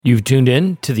You've tuned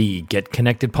in to the Get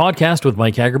Connected podcast with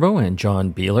Mike Agerbo and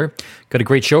John Beeler. Got a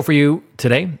great show for you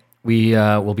today. We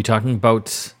will be talking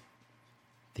about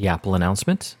the Apple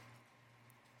announcement,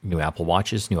 new Apple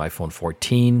Watches, new iPhone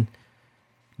 14,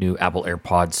 new Apple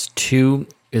AirPods 2.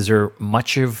 Is there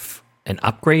much of an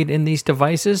upgrade in these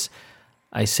devices?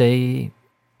 I say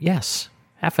yes,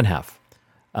 half and half.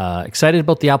 Excited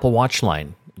about the Apple Watch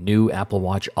line. New Apple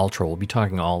Watch Ultra. We'll be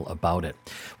talking all about it.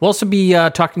 We'll also be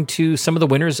talking to some of the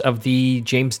winners of the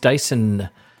James Dyson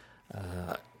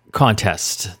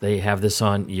contest. They have this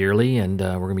on yearly, and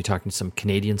we're going to be talking to some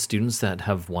Canadian students that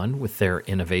have won with their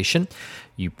innovation.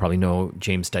 You probably know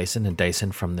James Dyson and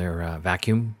Dyson from their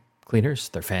vacuum cleaners,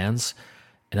 their fans,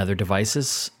 and other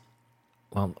devices.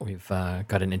 Well, we've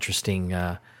got an interesting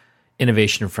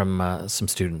innovation from some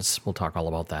students. We'll talk all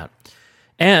about that.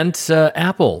 And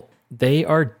Apple. They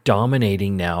are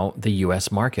dominating now the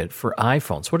US market for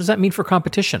iPhones. What does that mean for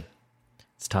competition?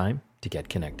 It's time to get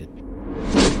connected.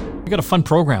 We got a fun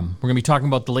program. We're going to be talking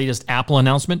about the latest Apple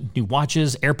announcement, new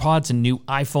watches, AirPods, and new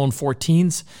iPhone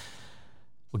 14s.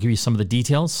 We'll give you some of the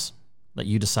details, let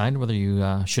you decide whether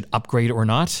you should upgrade or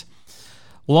not.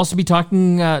 We'll also be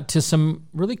talking to some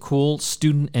really cool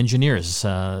student engineers.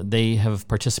 They have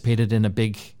participated in a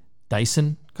big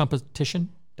Dyson competition,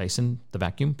 Dyson, the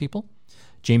vacuum people.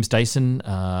 James Dyson,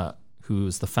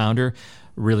 who's the founder,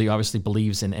 really obviously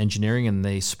believes in engineering, and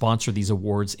they sponsor these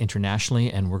awards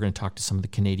internationally, and we're going to talk to some of the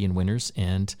Canadian winners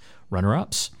and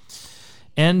runner-ups.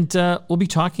 And we'll be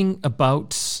talking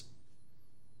about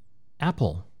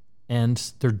Apple and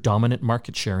their dominant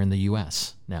market share in the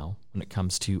US now when it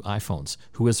comes to iPhones.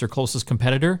 Who is their closest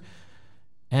competitor?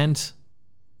 And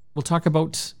we'll talk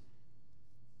about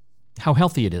how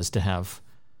healthy it is to have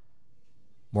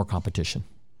more competition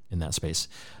in that space.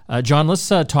 John, let's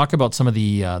talk about some of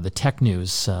the tech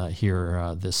news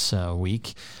here this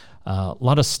week. A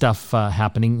lot of stuff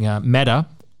happening. Meta,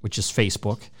 which is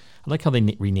Facebook. I like how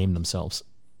they rename themselves.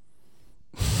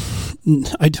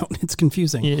 I don't. It's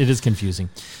confusing. It is confusing.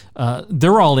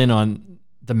 They're all in on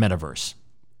the metaverse.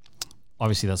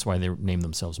 Obviously, that's why they named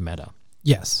themselves Meta.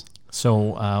 Yes.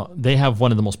 So they have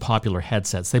one of the most popular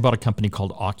headsets. They bought a company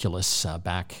called Oculus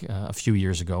back a few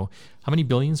years ago. How many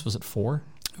billions? Was it 4?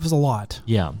 It was a lot.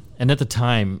 Yeah. And at the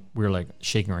time, we were like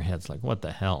shaking our heads like, what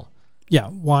the hell? Yeah.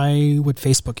 Why would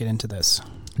Facebook get into this?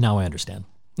 Now I understand.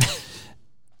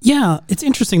 Yeah. It's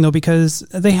interesting, though, because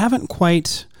they haven't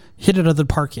quite hit it out of the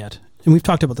park yet. And we've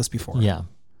talked about this before. Yeah.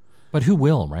 But who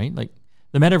will, right? Like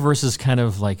the metaverse is kind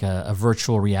of like a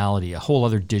virtual reality, a whole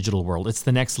other digital world. It's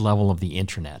the next level of the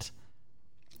internet,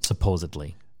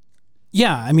 supposedly.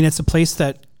 Yeah. I mean, it's a place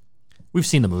that... We've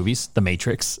seen the movies, The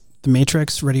Matrix. The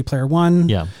Matrix, Ready Player One.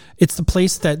 Yeah. It's the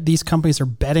place that these companies are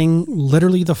betting,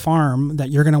 literally the farm,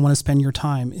 that you're going to want to spend your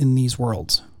time in these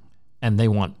worlds. And they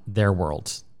want their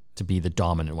world to be the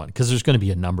dominant one because there's going to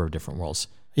be a number of different worlds.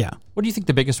 Yeah. What do you think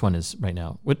the biggest one is right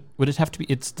now? Would it have to be?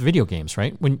 It's the video games,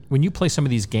 right? When you play some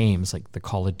of these games like the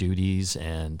Call of Duties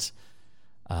and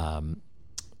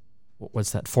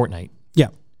what's that? Fortnite. Yeah.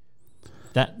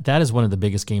 That is one of the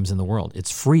biggest games in the world. It's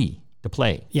free to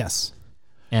play. Yes.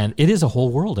 And it is a whole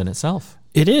world in itself.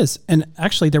 It is. And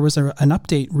actually, there was an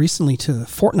update recently to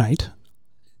Fortnite,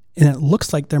 and it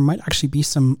looks like there might actually be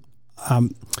some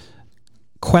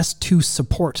Quest 2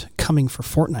 support coming for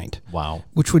Fortnite. Wow.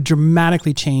 Which would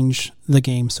dramatically change the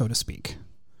game, so to speak.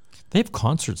 They have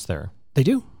concerts there. They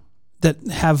do. That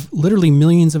have literally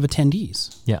millions of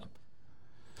attendees. Yeah.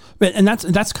 And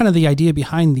that's kind of the idea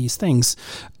behind these things.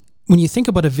 When you think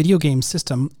about a video game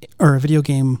system or a video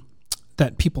game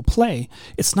that people play,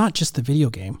 it's not just the video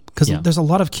game because there's a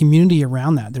lot of community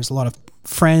around that. There's a lot of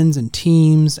friends and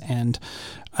teams and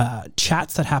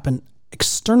chats that happen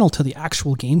external to the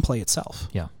actual gameplay itself.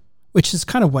 Yeah. Which is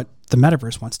kind of what the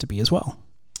metaverse wants to be as well.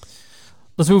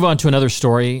 Let's move on to another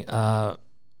story. A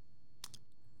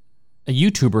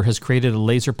YouTuber has created a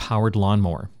laser-powered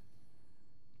lawnmower.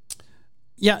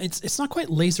 Yeah, it's not quite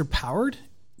laser-powered.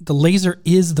 The laser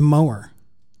is the mower.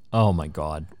 Oh my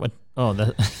God. What? Oh,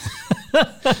 that.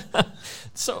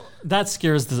 So that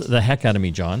scares the heck out of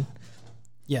me, John.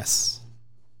 Yes.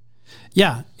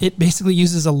 Yeah, it basically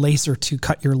uses a laser to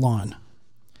cut your lawn.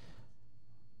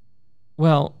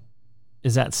 Well,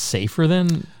 is that safer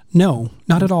then? No,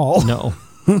 not at all. No.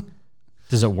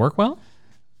 Does it work well?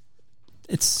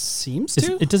 It seems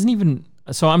to. It doesn't even.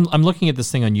 So I'm looking at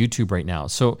this thing on YouTube right now.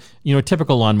 So, a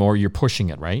typical lawnmower, you're pushing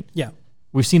it, right? Yeah.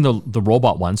 We've seen the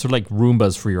robot ones. They're like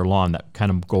Roombas for your lawn that kind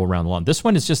of go around the lawn. This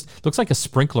one is just looks like a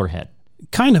sprinkler head.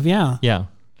 Kind of, yeah. Yeah.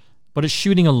 But it's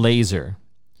shooting a laser.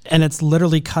 And it's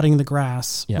literally cutting the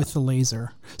grass with the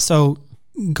laser. So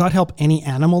God help any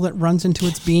animal that runs into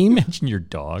its beam. Imagine your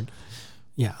dog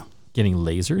Yeah. getting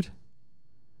lasered.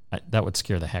 That would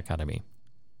scare the heck out of me.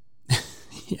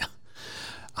 Yeah.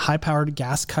 High-powered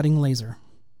gas-cutting laser.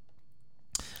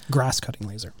 Grass-cutting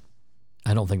laser.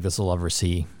 I don't think this will ever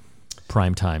see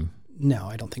prime time. No,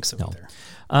 I don't think so either.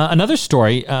 Another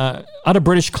story out of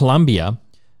British Columbia,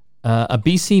 a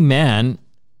BC man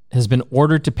has been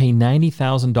ordered to pay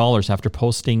 $90,000 after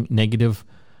posting negative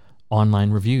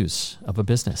online reviews of a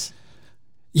business.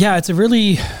 Yeah, it's a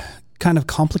really kind of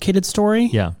complicated story.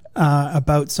 Yeah.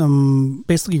 About some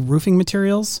basically roofing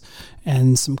materials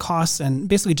and some costs and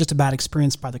basically just a bad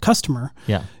experience by the customer.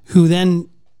 Yeah. Who then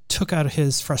took out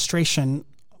his frustration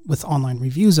with online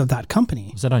reviews of that company.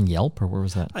 Was that on Yelp or where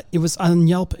was that? It was on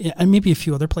Yelp and maybe a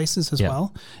few other places as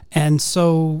well. And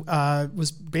so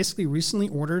was basically recently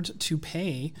ordered to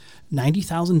pay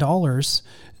 $90,000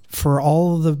 for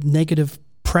all the negative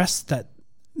press that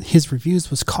his reviews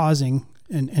was causing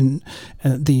and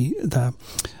the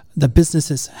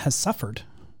business has suffered.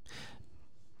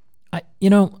 I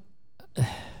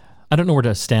don't know where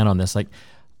to stand on this. Like,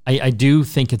 I do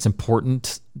think it's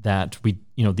important that we,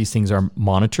 these things are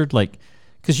monitored, like,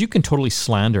 because you can totally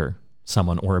slander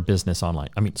someone or a business online.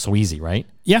 I mean, so easy, right?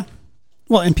 Yeah.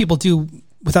 Well, and people do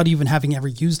without even having ever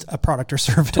used a product or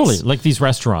service. Totally. Like these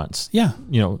restaurants. Yeah.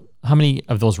 How many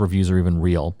of those reviews are even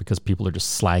real because people are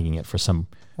just slagging it for some...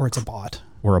 Or it's a bot.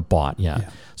 Or a bot, yeah.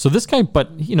 So this guy,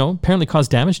 apparently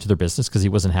caused damage to their business because he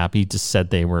wasn't happy. He just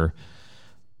said they were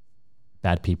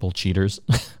bad people, cheaters.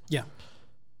 Yeah.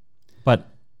 But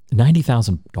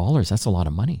 $90,000, that's a lot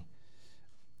of money.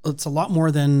 It's a lot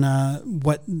more than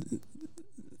what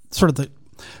sort of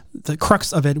the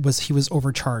crux of it was. He was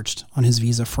overcharged on his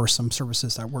visa for some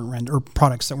services that weren't rendered or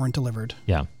products that weren't delivered.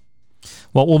 Yeah.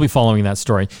 Well, we'll be following that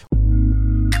story.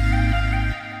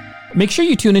 Make sure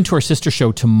you tune into our sister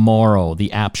show tomorrow,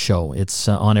 The App Show. It's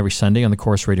on every Sunday on the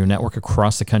Corus Radio Network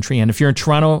across the country. And if you're in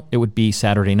Toronto, it would be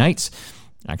Saturday nights,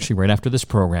 actually right after this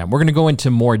program. We're going to go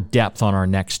into more depth on our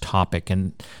next topic,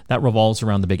 and that revolves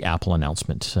around the big Apple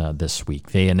announcement this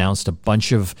week. They announced a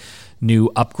bunch of new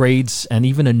upgrades and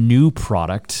even a new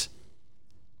product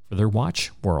for their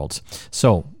watch world.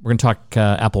 So we're going to talk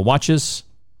Apple Watches,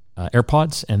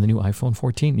 AirPods, and the new iPhone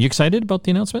 14. You excited about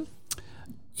the announcement?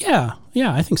 Yeah,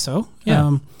 I think so.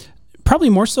 Yeah. Probably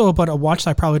more so about a watch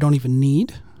I probably don't even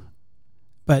need.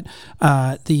 But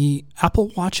the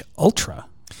Apple Watch Ultra.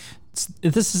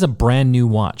 This is a brand new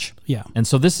watch. Yeah. And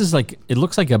so this is it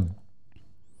looks like a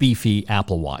beefy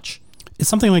Apple Watch. It's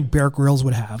something like Bear Grylls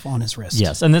would have on his wrist.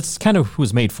 Yes, and that's kind of who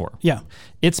it's made for. Yeah.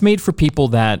 It's made for people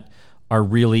that are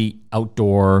really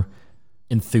outdoor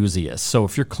enthusiasts. So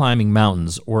if you're climbing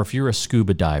mountains or if you're a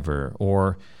scuba diver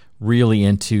or really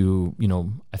into,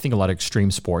 I think a lot of extreme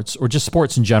sports or just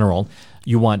sports in general,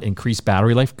 you want increased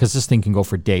battery life because this thing can go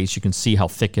for days. You can see how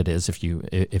thick it is if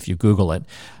you Google it.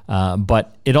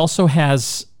 But it also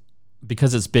has,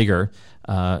 because it's bigger,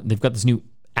 they've got this new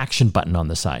action button on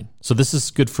the side. So this is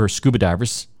good for scuba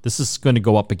divers. This is going to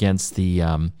go up against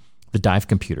the dive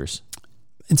computers.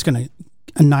 It's going to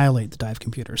annihilate the dive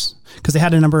computers because they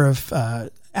had a number of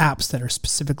apps that are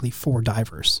specifically for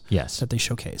divers. Yes. That they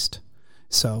showcased.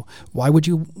 So why would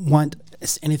you want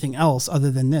anything else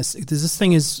other than this? Because this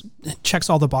thing checks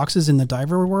all the boxes in the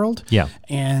diver world. Yeah.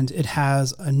 And it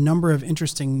has a number of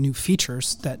interesting new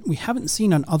features that we haven't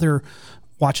seen on other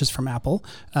watches from Apple.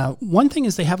 One thing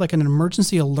is they have like an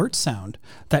emergency alert sound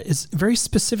that is very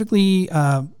specifically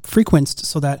frequenced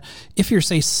so that if you're,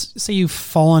 say you've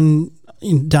fallen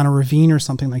down a ravine or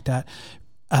something like that,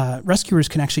 rescuers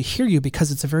can actually hear you because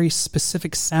it's a very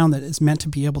specific sound that is meant to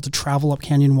be able to travel up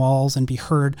canyon walls and be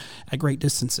heard at great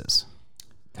distances.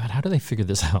 God, how do they figure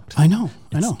this out? I know.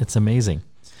 It's amazing.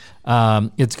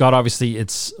 It's got, obviously,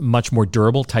 it's much more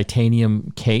durable,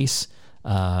 titanium case,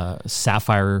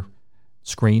 sapphire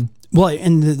screen. Well,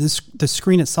 and the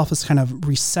screen itself is kind of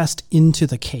recessed into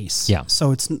the case. Yeah.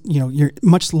 So it's, you're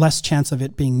much less chance of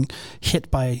it being hit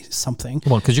by something.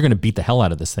 Well, because you're going to beat the hell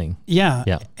out of this thing. Yeah.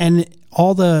 Yeah. And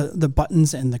all the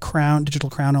buttons and the crown, digital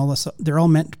crown, all this, they're all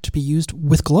meant to be used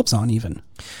with gloves on even.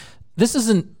 This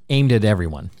isn't aimed at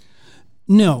everyone.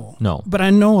 No. But I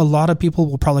know a lot of people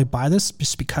will probably buy this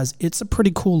just because it's a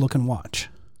pretty cool looking watch.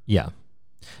 Yeah.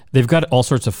 They've got all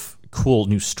sorts of cool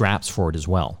new straps for it as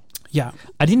well. Yeah.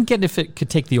 I didn't get if it could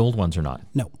take the old ones or not.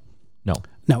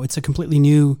 No, it's a completely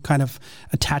new kind of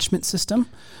attachment system.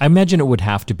 I imagine it would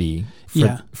have to be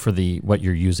for what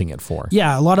you're using it for.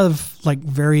 Yeah, a lot of like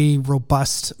very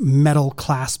robust metal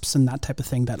clasps and that type of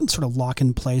thing that sort of lock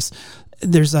in place.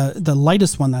 There's the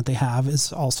lightest one that they have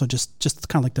is also just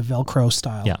kind of like the Velcro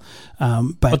style. Yeah.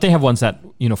 But they have ones that,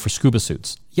 for scuba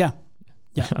suits. Yeah.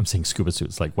 Yeah. I'm saying scuba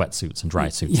suits, like wetsuits and dry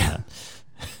suits. Yeah.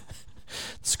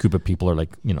 Scuba people are like,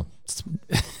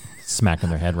 smacking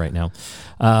their head right now.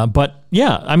 But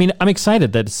yeah, I mean, I'm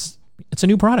excited that it's a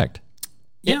new product.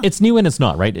 Yeah. It's new and it's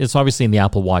not, right? It's obviously in the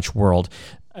Apple Watch world.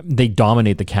 They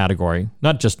dominate the category,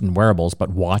 not just in wearables, but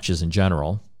watches in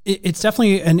general. It's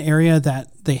definitely an area that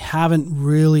they haven't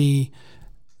really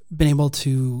been able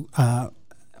to,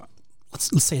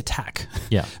 let's say, attack.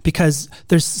 Yeah. Because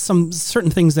there's some certain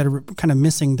things that are kind of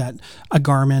missing that a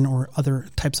Garmin or other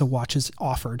types of watches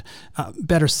offered.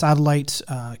 Better satellite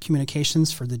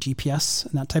communications for the GPS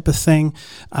and that type of thing.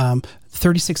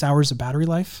 36 hours of battery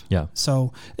life. Yeah.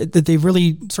 So they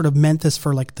really sort of meant this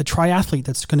for like the triathlete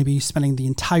that's going to be spending the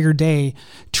entire day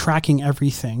tracking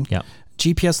everything. Yeah.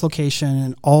 GPS location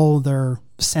and all their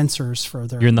sensors for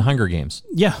their... You're in the Hunger Games.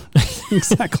 Yeah,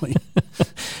 exactly.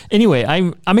 Anyway,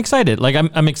 I'm excited. Like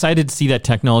I'm excited to see that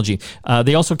technology.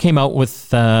 They also came out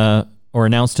with or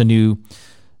announced a new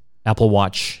Apple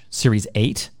Watch Series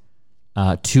 8.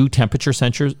 2 temperature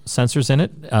sensors in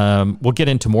it. We'll get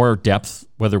into more depth,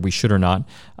 whether we should or not,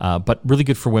 but really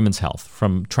good for women's health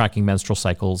from tracking menstrual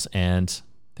cycles and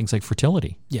things like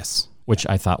fertility. Yes. Which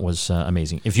I thought was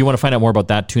amazing. If you want to find out more about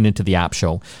that, tune into the app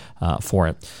show for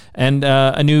it. And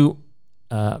a new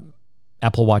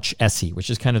Apple Watch SE, which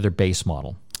is kind of their base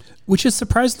model. Which is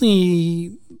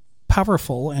surprisingly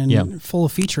powerful and full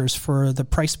of features for the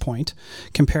price point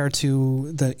compared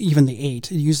to even the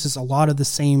 8. It uses a lot of the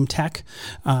same tech.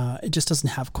 It just doesn't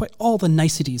have quite all the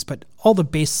niceties, but all the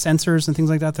base sensors and things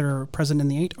like that are present in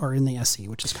the 8 are in the SE,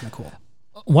 which is kind of cool.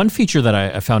 One feature that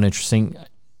I found interesting,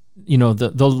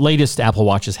 the latest Apple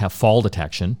Watches have fall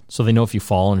detection, so they know if you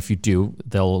fall, and if you do,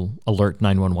 they'll alert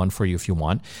 911 for you if you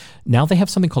want. Now they have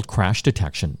something called crash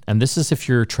detection, and this is if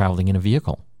you're traveling in a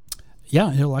vehicle.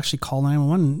 Yeah, it'll actually call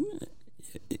 911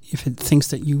 if it thinks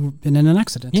that you've been in an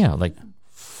accident. Yeah, like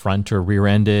front or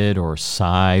rear-ended or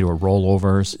side or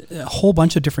rollovers. A whole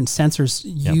bunch of different sensors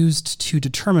used to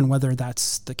determine whether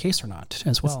that's the case or not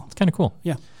as well. It's kind of cool.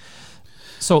 Yeah.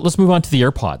 So let's move on to the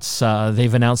AirPods.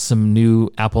 They've announced some new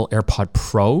Apple AirPod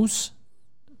Pros,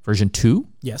 version 2.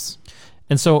 Yes.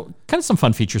 And so kind of some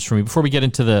fun features for me. Before we get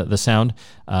into the sound,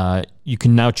 you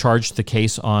can now charge the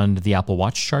case on the Apple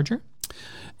Watch charger.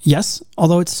 Yes,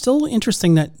 although it's still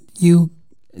interesting that you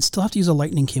still have to use a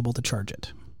lightning cable to charge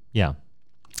it. Yeah.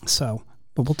 So,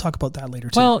 but we'll talk about that later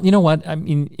too. Well, you know what? I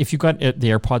mean, if you've got the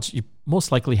AirPods, you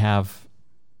most likely have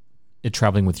it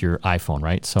traveling with your iPhone,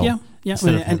 right? So yeah.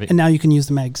 And now you can use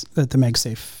the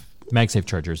MagSafe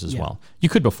chargers as well. You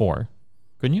could before,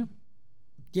 couldn't you?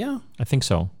 Yeah. I think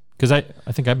so. Because I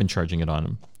think I've been charging it on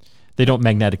them. They don't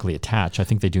magnetically attach. I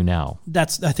think they do now. I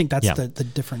think that's the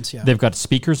difference, yeah. They've got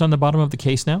speakers on the bottom of the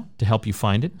case now to help you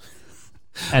find it.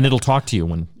 And it'll talk to you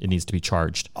when it needs to be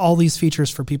charged. All these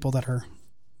features for people that are,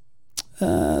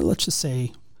 let's just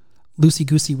say,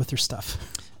 loosey-goosey with their stuff.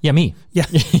 Yeah, me. Yeah.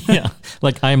 Yeah.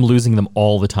 Like I'm losing them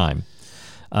all the time.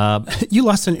 You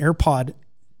lost an AirPod,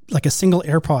 like a single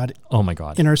AirPod. Oh my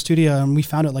God. In our studio, and we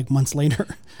found it like months later.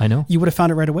 I know. You would have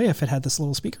found it right away if it had this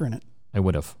little speaker in it. I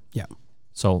would have. Yeah.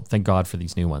 So thank God for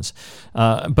these new ones.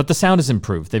 But the sound is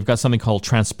improved. They've got something called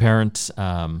transparent...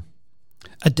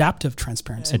 adaptive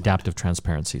transparency. Adaptive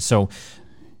transparency. So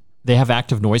they have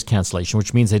active noise cancellation,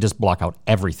 which means they just block out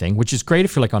everything, which is great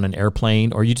if you're like on an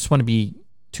airplane or you just want to be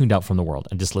tuned out from the world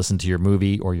and just listen to your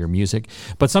movie or your music.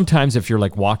 But sometimes if you're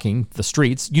like walking the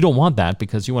streets, you don't want that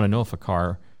because you want to know if a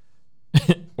car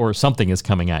or something is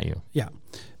coming at you. Yeah.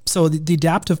 So the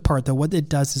adaptive part, though, what it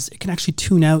does is it can actually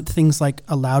tune out things like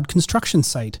a loud construction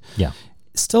site. Yeah.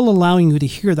 Still allowing you to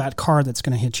hear that car that's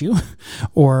going to hit you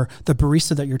or the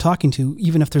barista that you're talking to,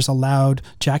 even if there's a loud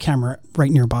jackhammer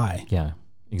right nearby. Yeah,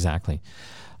 exactly.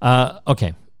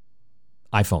 Okay.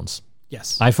 iPhones.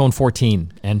 Yes. iPhone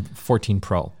 14 and 14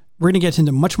 Pro. We're going to get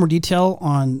into much more detail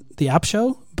on the app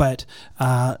show, but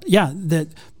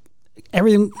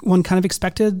everyone kind of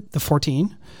expected the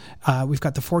 14. We've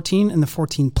got the 14 and the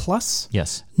 14 Plus.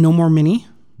 Yes. No more mini.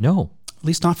 No. At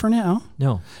least not for now.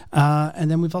 No.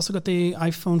 And then we've also got the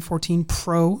iPhone 14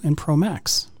 Pro and Pro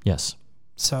Max. Yes.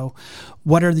 So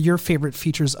what are your favorite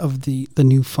features of the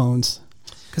new phones?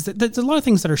 Because there's a lot of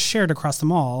things that are shared across them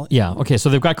all. Yeah. Okay. So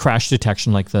they've got crash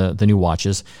detection like the new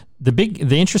watches.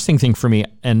 The interesting thing for me,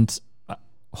 and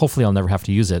hopefully I'll never have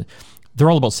to use it, they're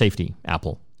all about safety,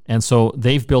 Apple. And so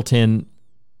they've built in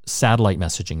satellite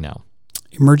messaging now.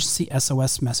 Emergency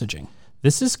SOS messaging.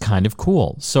 This is kind of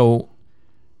cool. So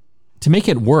to make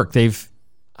it work, the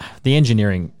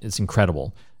engineering is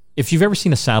incredible. If you've ever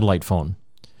seen a satellite phone,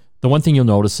 the one thing you'll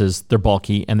notice is they're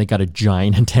bulky and they got a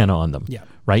giant antenna on them. Yeah.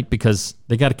 Right? Because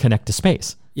they got to connect to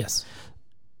space. Yes.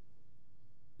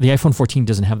 the iPhone 14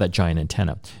 doesn't have that giant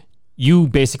antenna. You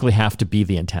basically have to be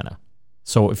the antenna.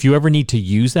 So if you ever need to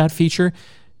use that feature,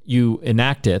 you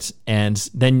enact it, and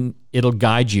then it'll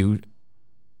guide you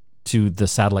to the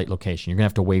satellite location. You're going to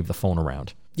have to wave the phone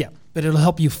around. Yeah, but it'll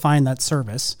help you find that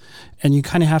service, and you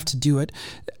kind of have to do it.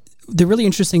 The really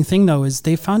interesting thing, though, is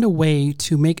they found a way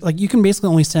to make, like, you can basically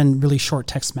only send really short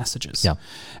text messages. Yeah.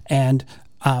 And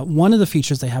one of the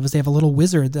features they have is they have a little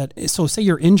wizard that, so say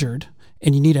you're injured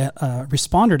and you need a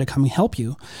responder to come and help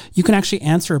you, you can actually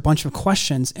answer a bunch of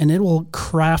questions, and it will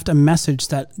craft a message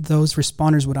that those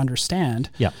responders would understand.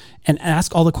 Yeah. And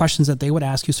ask all the questions that they would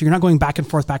ask you. So you're not going back and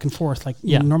forth like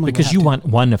you normally because you want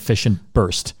one efficient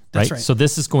burst, right? That's right. So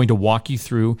this is going to walk you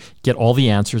through, get all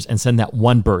the answers, and send that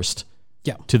one burst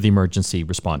to the emergency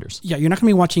responders. Yeah, you're not going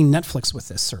to be watching Netflix with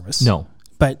this service. No.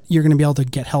 But you're going to be able to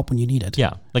get help when you need it.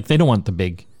 Yeah, like they don't want the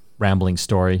big rambling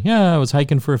story. Yeah, I was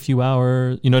hiking for a few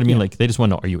hours. You know what I mean? Like they just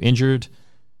want to know, are you injured?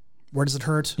 Where does it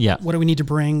hurt? Yeah. What do we need to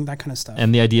bring? That kind of stuff.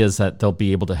 And the idea is that they'll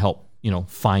be able to help,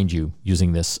 find you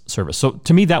using this service. So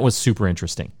to me, that was super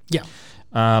interesting. Yeah.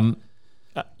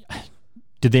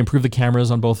 Did they improve the cameras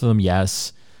on both of them?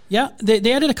 Yes. Yeah,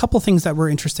 they added a couple things that were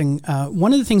interesting.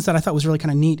 One of the things that I thought was really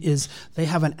kind of neat is they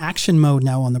have an action mode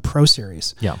now on the Pro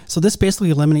Series. Yeah. So this basically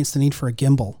eliminates the need for a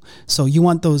gimbal. So you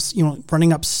want those,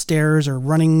 running up stairs or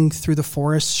running through the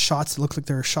forest shots that look like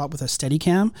they're shot with a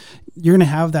Steadicam. You're going to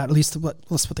have that, at least what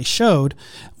they showed.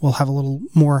 We'll have a little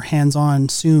more hands-on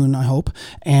soon, I hope.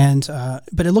 And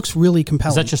but it looks really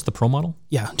compelling. Is that just the Pro model?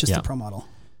 Yeah, just the Pro model.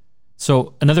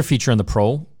 So another feature on the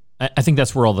Pro, I think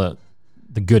that's where all the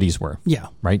goodies were. Yeah.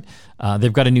 Right?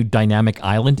 They've got a new dynamic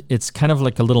island. It's kind of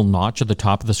like a little notch at the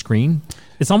top of the screen.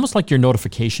 It's almost like your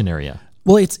notification area.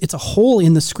 Well, it's a hole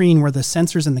in the screen where the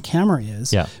sensors and the camera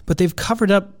is. Yeah. But they've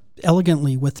covered up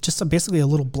elegantly with just basically a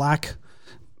little black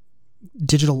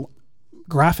digital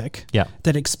graphic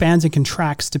that expands and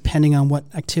contracts depending on what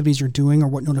activities you're doing or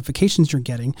what notifications you're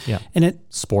getting. Yeah. And it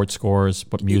sports scores,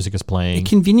 what music is playing. It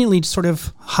conveniently sort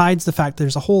of hides the fact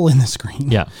there's a hole in the screen.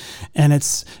 Yeah. And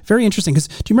it's very interesting because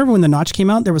do you remember when the Notch came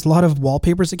out? There was a lot of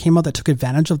wallpapers that came out that took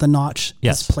advantage of the notch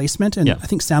placement. And I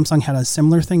think Samsung had a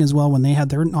similar thing as well when they had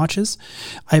their notches.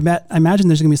 I imagine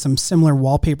there's going to be some similar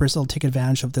wallpapers that'll take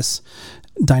advantage of this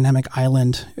dynamic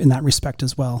island in that respect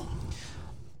as well.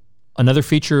 Another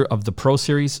feature of the Pro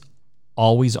Series,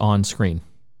 always on screen.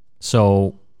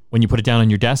 So when you put it down on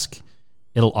your desk,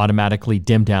 it'll automatically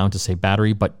dim down to say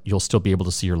battery, but you'll still be able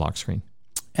to see your lock screen.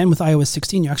 And with iOS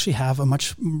 16, you actually have a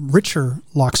much richer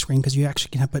lock screen because you actually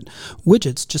can put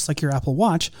widgets, just like your Apple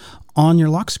Watch, on your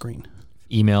lock screen.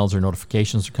 Emails or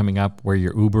notifications are coming up, where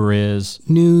your Uber is.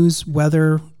 News,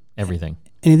 weather. Everything.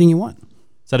 Anything you want.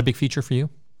 Is that a big feature for you?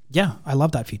 Yeah, I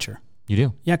love that feature. You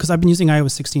do? Yeah, because I've been using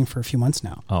iOS 16 for a few months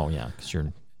now. Oh, yeah, because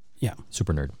you're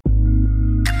super nerd.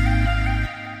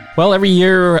 Well, every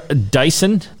year,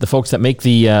 Dyson, the folks that make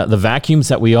the vacuums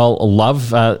that we all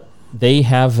love, they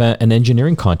have an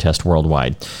engineering contest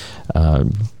worldwide.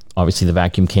 Obviously, the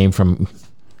vacuum came from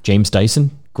James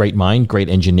Dyson, great mind, great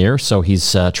engineer. So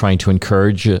he's trying to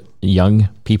encourage young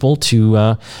people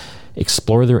to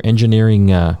explore their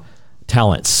engineering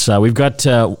talents. We've got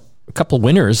a couple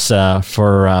winners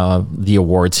for the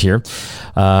awards here.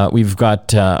 We've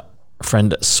got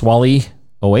friend Swali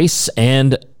Oase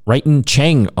and Wrighton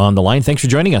Cheng on the line. Thanks for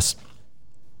joining us.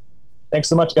 Thanks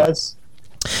so much, guys.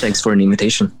 Thanks for an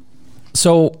invitation.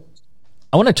 So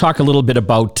I want to talk a little bit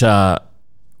about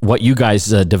what you guys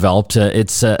developed.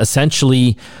 It's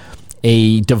essentially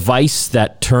a device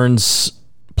that turns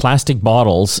plastic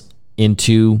bottles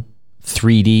into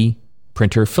 3D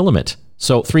printer filament.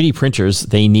 So 3D printers,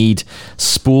 they need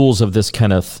spools of this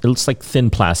kind of, it looks like thin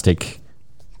plastic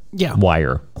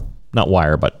wire. Not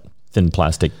wire, but thin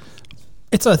plastic.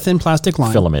 It's a thin plastic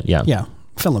line. Filament, yeah. Yeah,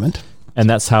 filament. And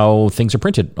that's how things are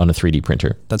printed on a 3D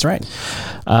printer. That's right.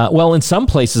 Well, in some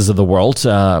places of the world,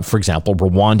 for example,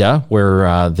 Rwanda,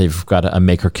 where they've got a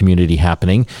maker community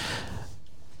happening,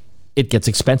 it gets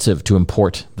expensive to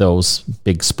import those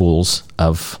big spools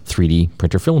of 3D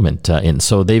printer filament in.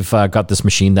 So they've got this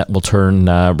machine that will turn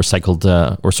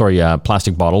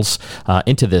plastic bottles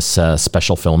into this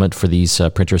special filament for these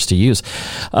printers to use.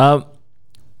 I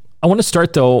want to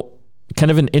start, though,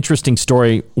 kind of an interesting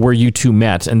story where you two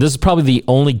met. And this is probably the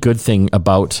only good thing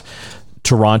about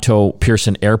Toronto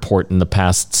Pearson Airport in the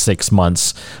past 6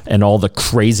 months and all the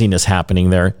craziness happening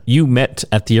there. You met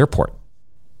at the airport.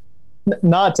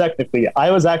 Not technically.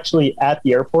 I was actually at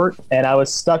the airport and I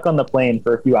was stuck on the plane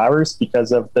for a few hours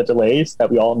because of the delays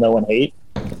that we all know and hate.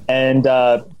 And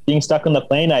being stuck on the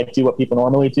plane, I do what people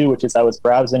normally do, which is I was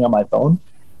browsing on my phone.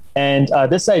 And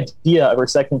this idea of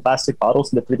recycling plastic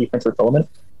bottles into 3D printer filament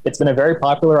It's been a very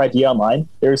popular idea online.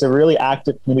 There's a really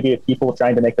active community of people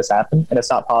trying to make this happen, and it's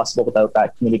not possible without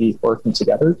that community working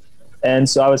together. And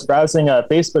so I was browsing a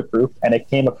Facebook group, and I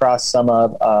came across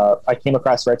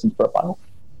Wrighton's profile,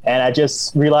 and I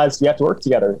just realized we have to work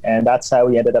together, and that's how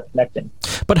we ended up connecting.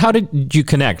 But how did you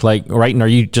connect? Like, Wrighton, are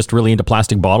you just really into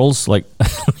plastic bottles? Like,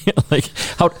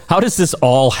 how does this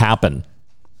all happen?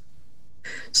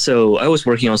 So I was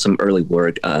working on some early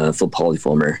work for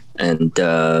Polyformer, and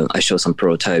I showed some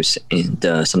prototypes and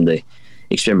some of the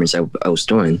experiments I was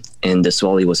doing. And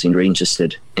Swally was really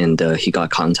interested, and he got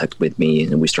contact with me,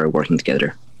 and we started working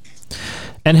together.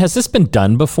 And has this been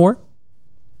done before?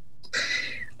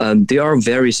 There are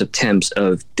various attempts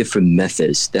of different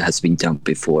methods that has been done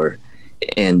before.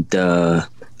 And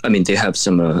they have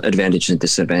some advantages and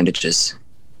disadvantages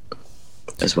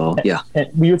as well. Yeah. And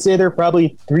we would say there are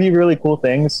probably 3 really cool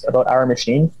things about our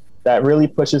machine that really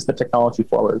pushes the technology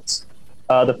forwards.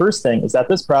 The first thing is that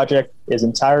this project is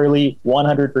entirely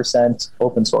 100%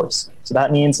 open source. So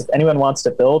that means if anyone wants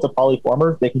to build a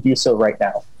Polyformer, they can do so right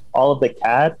now. All of the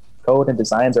CAD, code, and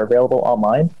designs are available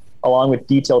online, along with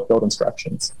detailed build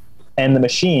instructions. And the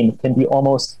machine can be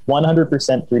almost 100%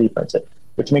 3D printed,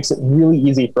 which makes it really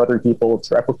easy for other people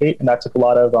to replicate. And that took a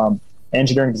lot of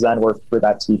engineering design work for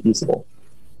that to be feasible.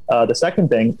 The second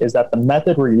thing is that the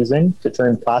method we're using to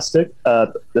turn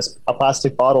a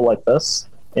plastic bottle like this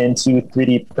into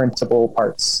 3D printable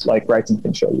parts, like Wrighton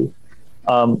can show you.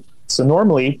 So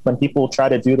normally, when people try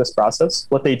to do this process,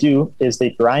 what they do is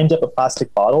they grind up a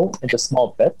plastic bottle into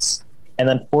small bits and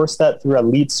then force that through a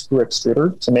lead screw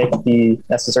extruder to make the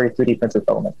necessary 3D printer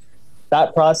filament.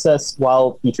 That process,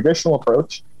 while the traditional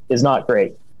approach, is not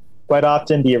great. Quite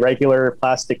often, the irregular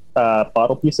plastic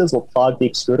bottle pieces will clog the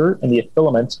extruder, and the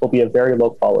filament will be of very low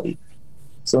quality.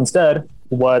 So instead,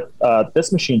 what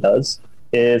this machine does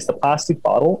is the plastic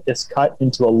bottle is cut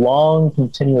into a long,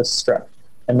 continuous strip,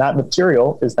 and that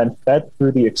material is then fed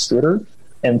through the extruder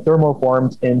and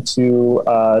thermoformed into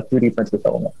 3D printer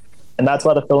filament. And that's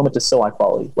why the filament is so high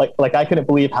quality. Like I couldn't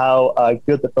believe how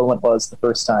good the filament was the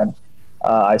first time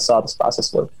I saw this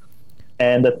process work.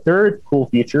 And the third cool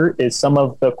feature is some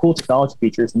of the cool technology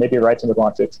features, maybe Wrighton would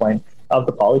want to explain, of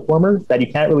the Polyformer that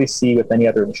you can't really see with any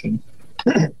other machine.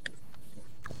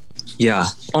 Yeah,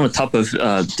 on the top of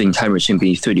the entire machine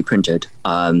being 3D printed,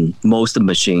 most of the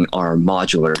machine are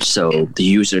modular, so the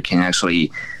user can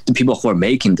actually, the people who are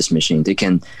making this machine, they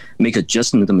can make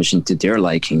adjustment of the machine to their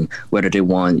liking, whether they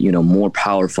want, more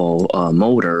powerful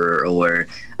motor or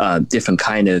different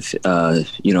kind of,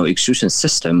 extrusion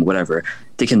system, whatever.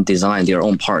 They can design their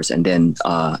own parts and then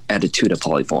add it to the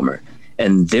Polyformer.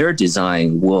 And their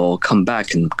design will come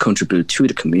back and contribute to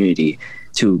the community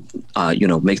to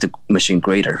make the machine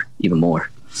greater even more.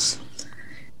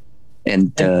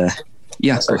 And go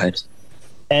ahead.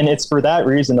 And it's for that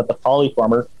reason that the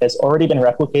Polyformer has already been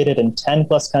replicated in 10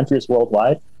 plus countries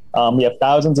worldwide. We have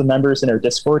thousands of members in our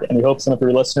Discord, and we hope some of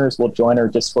your listeners will join our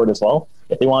Discord as well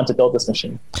if they want to build this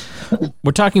machine.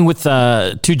 We're talking with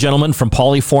 2 gentlemen from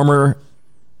Polyformer.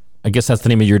 I guess that's the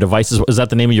name of your device. Is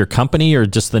that the name of your company or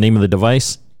just the name of the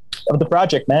device? Of the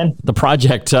project, man. The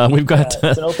project. We've got.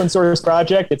 It's an open source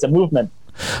project. It's a movement.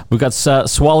 We've got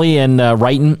Swally and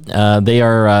Wrighton. They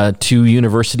are 2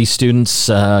 university students,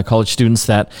 college students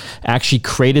that actually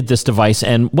created this device.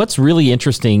 And what's really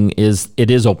interesting is it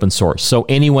is open source. So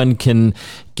anyone can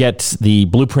get the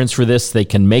blueprints for this. They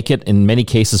can make it in many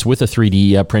cases with a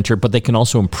 3D printer, but they can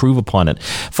also improve upon it.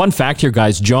 Fun fact here,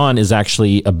 guys, John is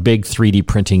actually a big 3D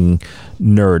printing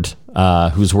nerd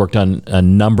who's worked on a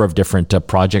number of different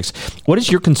projects. What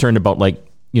is your concern about,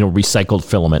 recycled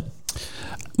filament?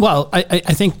 Well, I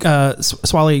think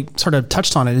Swally sort of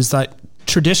touched on it, is that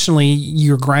traditionally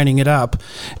you're grinding it up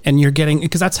and you're getting,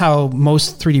 because that's how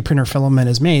most 3D printer filament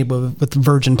is made, with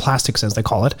virgin plastics, as they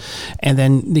call it. And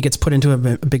then it gets put into a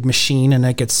big machine and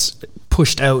it gets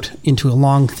pushed out into a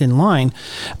long, thin line.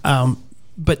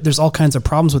 But there's all kinds of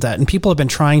problems with that. And people have been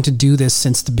trying to do this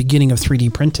since the beginning of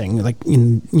 3D printing,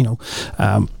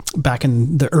 back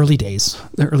in the early days,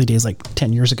 like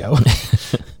 10 years ago.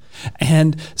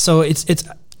 And so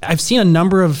I've seen a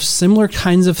number of similar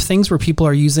kinds of things where people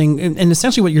are using, and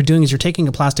essentially what you're doing is you're taking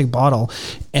a plastic bottle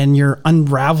and you're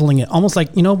unraveling it, almost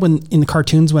like, when in the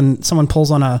cartoons, when someone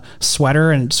pulls on a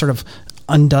sweater and it sort of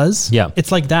undoes. Yeah.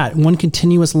 It's like that. One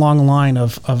continuous long line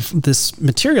of this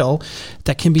material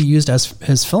that can be used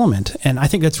as filament. And I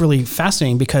think that's really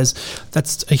fascinating because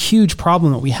that's a huge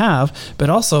problem that we have, but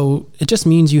also it just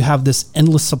means you have this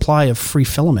endless supply of free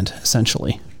filament,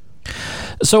 essentially.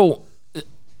 So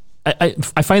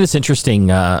I find this interesting,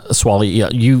 Swally.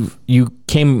 You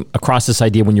came across this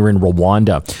idea when you were in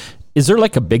Rwanda. Is there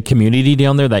like a big community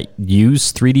down there that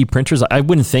use 3D printers? I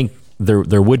wouldn't think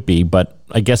there would be, but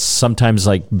I guess sometimes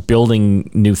like building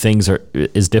new things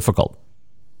is difficult.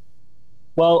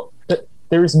 Well,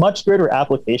 there's much greater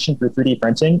application for 3D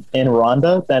printing in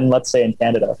Rwanda than, let's say, in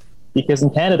Canada. Because in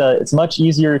Canada, it's much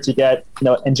easier to get,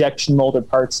 injection molded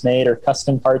parts made or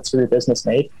custom parts for your business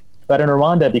made. But in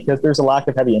Rwanda, because there's a lack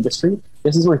of heavy industry,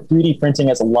 this is where 3D printing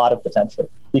has a lot of potential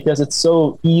because it's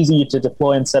so easy to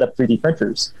deploy and set up 3D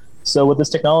printers. So with this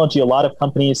technology, a lot of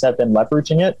companies have been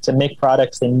leveraging it to make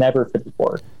products they never could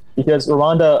before. Because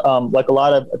Rwanda, like a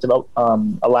lot of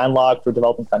a landlocked or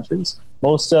developing countries,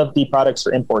 most of the products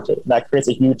are imported. And that creates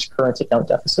a huge current account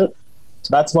deficit.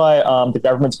 So that's why the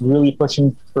government's really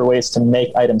pushing for ways to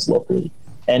make items locally.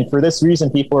 And for this reason,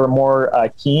 people are more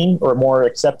keen or more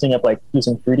accepting of like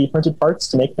using 3D printed parts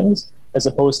to make things, as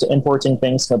opposed to importing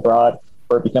things from abroad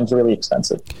where it becomes really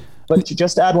expensive. But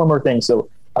just to add one more thing, so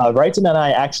Wrighton and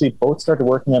I actually both started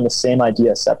working on the same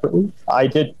idea separately. I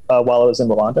did while I was in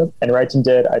Rwanda, and Wrighton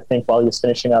did, I think, while he was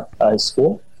finishing up his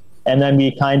school. And then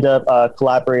we kind of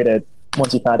collaborated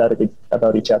once we found out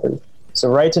about each other. So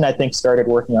Wrighton, I think, started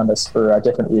working on this for a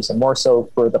different reason, more so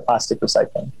for the plastic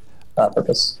recycling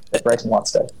purpose. If Wrighton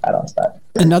wants to add on to that.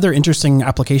 Another interesting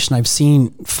application I've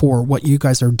seen for what you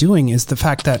guys are doing is the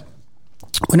fact that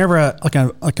whenever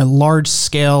a large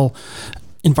scale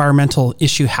environmental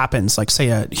issue happens, like say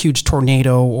a huge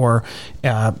tornado or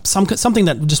something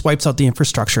that just wipes out the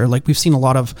infrastructure, like we've seen a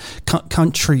lot of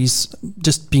countries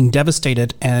just being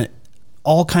devastated, and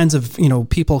all kinds of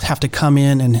people have to come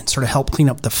in and sort of help clean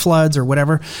up the floods or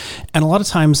whatever. And a lot of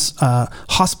times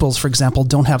hospitals, for example,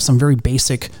 don't have some very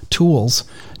basic tools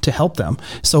to help them.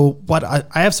 So what I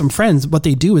have some friends, what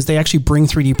they do is they actually bring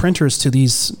 3D printers to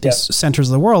these centers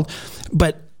of the world,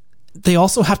 but they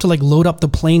also have to like load up the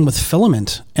plane with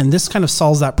filament, and this kind of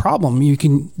solves that problem. You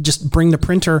can just bring the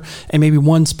printer and maybe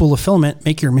one spool of filament,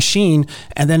 make your machine,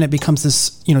 and then it becomes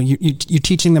this, you're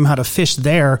teaching them how to fish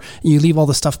there, you leave all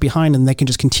the stuff behind, and they can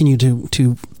just continue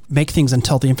to make things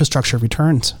until the infrastructure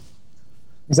returns.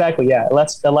 Exactly, yeah.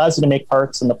 It allows you to make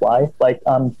parts on the fly. Like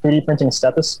 3D printing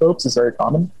stethoscopes is very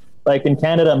common. Like in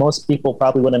Canada, most people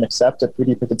probably wouldn't accept a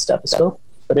 3D printed stethoscope,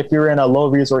 but if you're in a low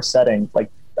resource setting,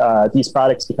 like these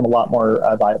products become a lot more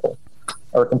viable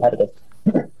or competitive.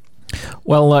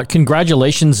 Well,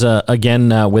 congratulations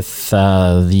again with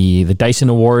the Dyson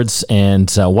Awards and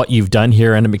what you've done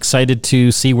here. And I'm excited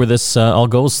to see where this all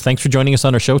goes. Thanks for joining us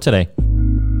on our show today.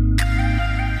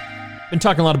 Been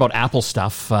talking a lot about Apple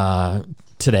stuff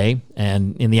today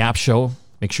and in the App Show.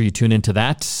 Make sure you tune into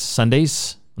that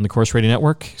Sundays on the Corus Radio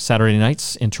Network, Saturday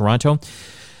nights in Toronto.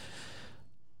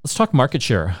 Let's talk market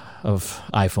share of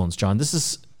iPhones, John. This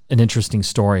is an interesting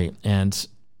story, and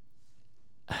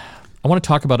I want to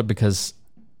talk about it because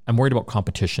I'm worried about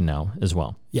competition now as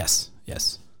well. Yes.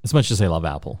 As much as I love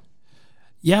Apple.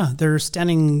 Yeah, they're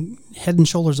standing head and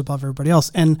shoulders above everybody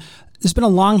else. And there's been a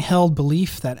long-held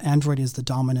belief that Android is the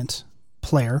dominant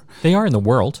player. They are in the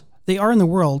world.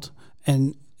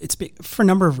 And it's for a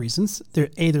number of reasons.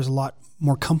 There's a lot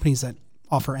more companies that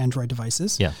offer Android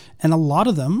devices. Yeah. And a lot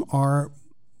of them are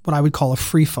what I would call a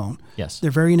free phone. Yes. They're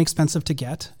very inexpensive to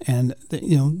get, and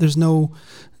there's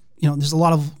a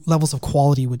lot of levels of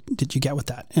quality that you get with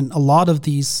that. And a lot of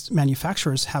these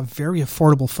manufacturers have very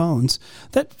affordable phones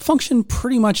that function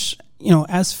pretty much,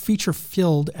 as feature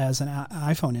filled as an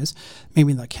iPhone is.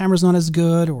 Maybe the camera's not as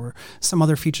good or some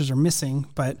other features are missing,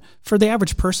 but for the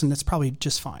average person, that's probably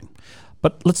just fine.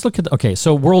 But let's look at,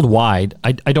 so worldwide,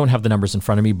 I don't have the numbers in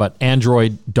front of me, but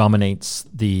Android dominates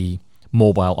the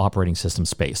mobile operating system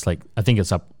space. Like I think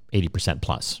it's up 80%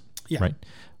 plus, right?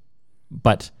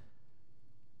 But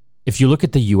if you look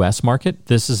at the US market,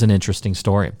 this is an interesting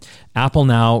story. Apple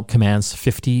now commands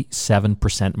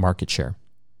 57% market share.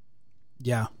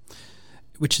 Yeah,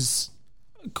 which is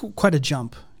quite a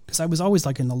jump because I was always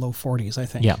like in the low 40s, I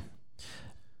think. Yeah.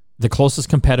 The closest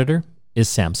competitor is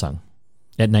Samsung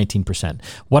at 19%.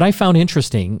 What I found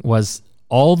interesting was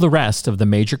all the rest of the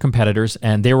major competitors,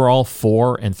 and they were all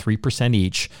 4% and 3%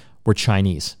 each, were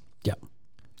Chinese. Yeah.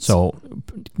 So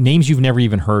names you've never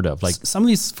even heard of. Like some of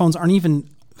these phones aren't even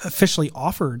officially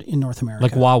offered in North America.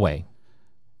 Like Huawei.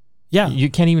 Yeah. You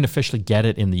can't even officially get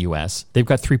it in the US. They've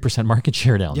got 3% market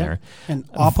share down there. And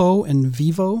Oppo and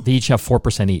Vivo. They each have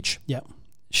 4% each. Yeah.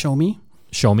 Xiaomi.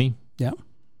 Yeah.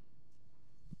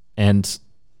 And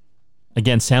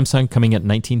again, Samsung coming at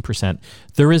 19%.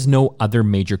 There is no other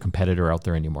major competitor out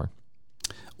there anymore.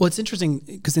 Well, it's interesting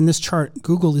because in this chart,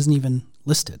 Google isn't even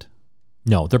listed.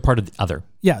 No, they're part of the other.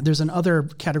 Yeah, there's an other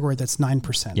category that's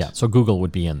 9%. Yeah, so Google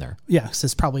would be in there. Yeah, so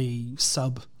it's probably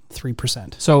sub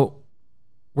 3%. So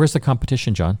where's the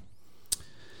competition, John?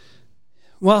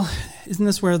 Well, isn't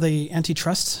this where the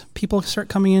antitrust people start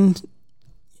coming in,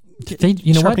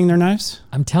 what? sharpening their knives?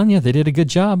 I'm telling you, they did a good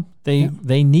job. They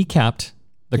kneecapped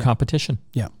the competition.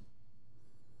 Yeah.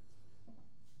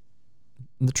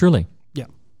 Truly. Yeah.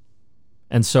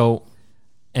 And so,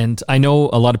 and I know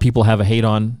a lot of people have a hate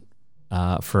on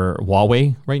for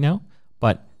Huawei right now,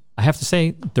 but I have to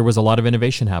say there was a lot of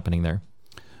innovation happening there.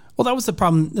 Well, that was the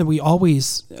problem that we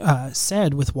always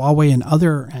said with Huawei and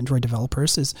other Android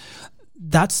developers is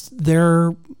that's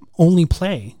their only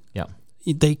play. Yeah.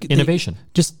 Innovation. They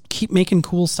just keep making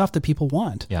cool stuff that people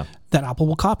want. Yeah. That Apple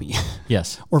will copy.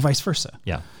 Yes. Or vice versa.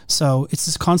 Yeah. So it's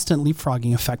this constant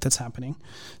leapfrogging effect that's happening.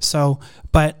 So,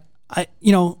 but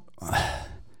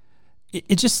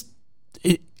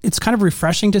it's kind of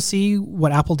refreshing to see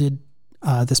what Apple did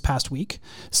this past week.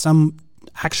 Some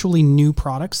actually new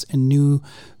products and new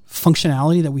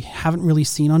functionality that we haven't really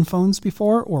seen on phones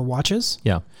before or watches.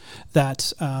 Yeah.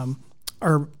 That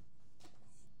are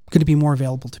going to be more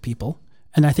available to people.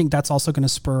 And I think that's also going to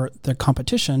spur the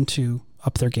competition to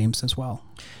up their games as well.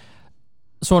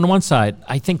 So on one side,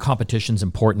 I think competition's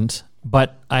important,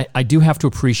 but I do have to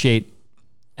appreciate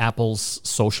Apple's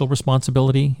social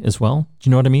responsibility as well. Do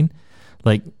you know what I mean?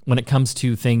 Like when it comes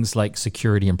to things like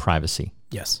security and privacy.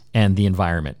 Yes. And the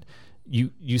environment.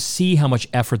 You see how much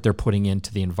effort they're putting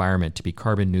into the environment to be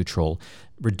carbon neutral,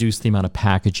 reduce the amount of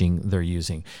packaging they're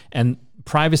using. And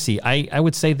privacy, I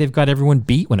would say they've got everyone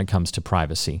beat when it comes to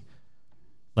privacy.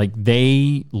 Like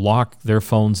they lock their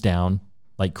phones down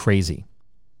like crazy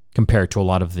compared to a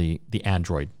lot of the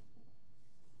Android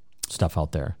stuff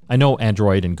out there. I know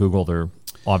Android and Google, they're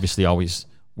obviously always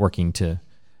working to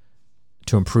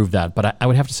improve that, but I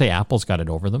would have to say Apple's got it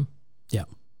over them. Yeah.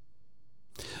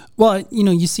 Well,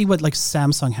 you see what like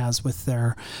Samsung has with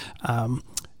their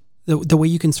the way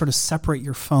you can sort of separate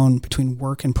your phone between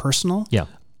work and personal. Yeah.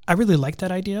 I really like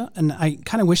that idea, and I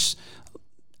kind of wish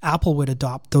Apple would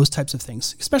adopt those types of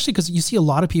things, especially because you see a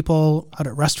lot of people out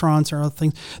at restaurants or other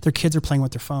things, their kids are playing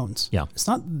with their phones. Yeah. It's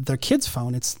not their kid's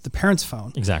phone, it's the parent's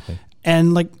phone. Exactly.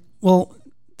 And like, well,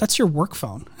 that's your work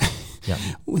phone. Yeah.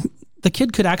 The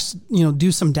kid could actually,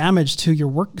 do some damage to your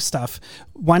work stuff.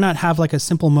 Why not have like a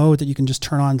simple mode that you can just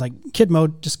turn on, like kid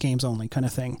mode, just games only kind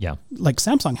of thing? Yeah. Like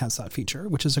Samsung has that feature,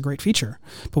 which is a great feature,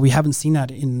 but we haven't seen that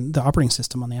in the operating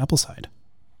system on the Apple side.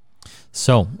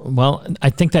 So, well, I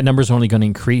think that number is only going to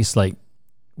increase. Like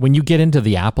when you get into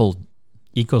the Apple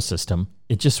ecosystem,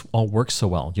 it just all works so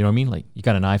well. You know what I mean? Like you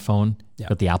got an iPhone, you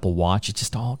got the Apple Watch, it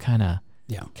just all kind of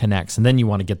connects. And then you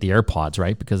want to get the AirPods,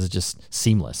 right? Because it's just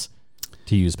seamless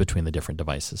to use between the different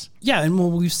devices. Yeah, and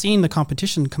we've seen the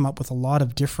competition come up with a lot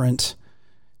of different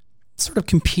sort of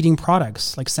competing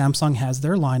products. Like Samsung has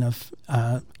their line of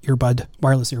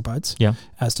wireless earbuds,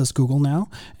 as does Google now,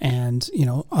 and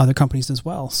other companies as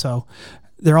well. So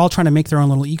they're all trying to make their own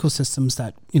little ecosystems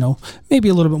that maybe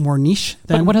a little bit more niche.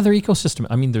 But what other ecosystem?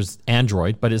 I mean, there's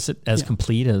Android, but is it as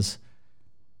complete as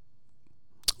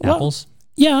Apple's?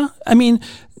 Yeah, I mean,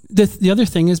 the other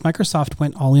thing is Microsoft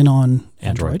went all in on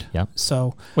Android. Yeah.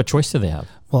 So what choice do they have?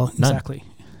 Well, exactly.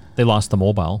 None. They lost the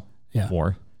mobile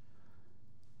war.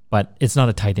 But it's not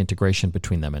a tight integration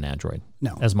between them and Android.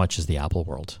 No. As much as the Apple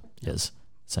world is,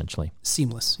 essentially.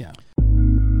 Seamless, yeah.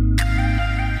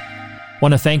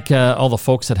 Want to thank all the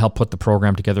folks that helped put the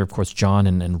program together, of course, John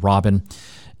and Robin.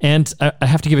 And I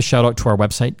have to give a shout out to our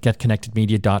website,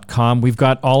 getconnectedmedia.com. We've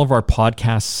got all of our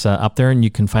podcasts up there, and you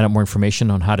can find out more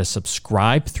information on how to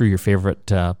subscribe through your favorite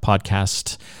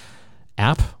podcast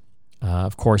app.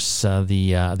 Of course,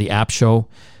 the app show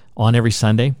on every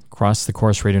Sunday across the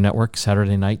Chorus Radio Network,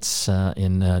 Saturday nights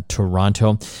in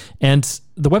Toronto. And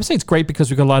the website's great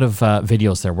because we've got a lot of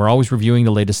videos there. We're always reviewing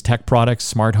the latest tech products,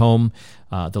 smart home,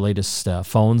 the latest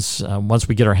phones. Once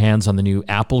we get our hands on the new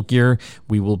Apple gear,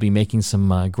 we will be making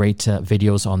some great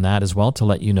videos on that as well to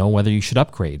let you know whether you should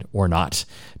upgrade or not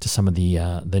to some of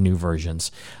the new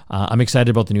versions. I'm excited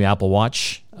about the new Apple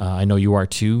Watch. I know you are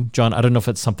too. John, I don't know if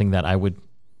it's something that I would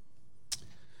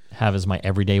have as my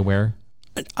everyday wear.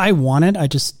 I want it. I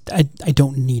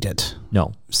don't need it.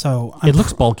 No. So it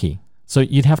looks bulky. So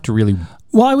you'd have to really...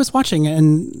 Well, I was watching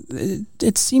and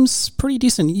it seems pretty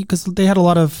decent because they had a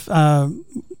lot of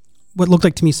what looked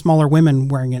like to me smaller women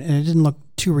wearing it, and it didn't look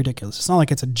too ridiculous. It's not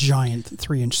like it's a giant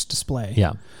 3-inch display.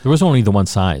 Yeah. There was only the one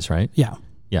size, right? Yeah.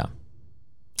 Yeah.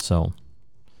 So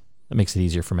that makes it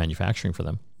easier for manufacturing for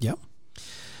them. Yep.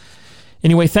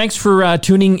 Anyway, thanks for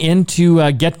tuning in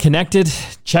to Get Connected.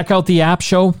 Check out the app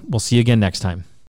show. We'll see you again next time.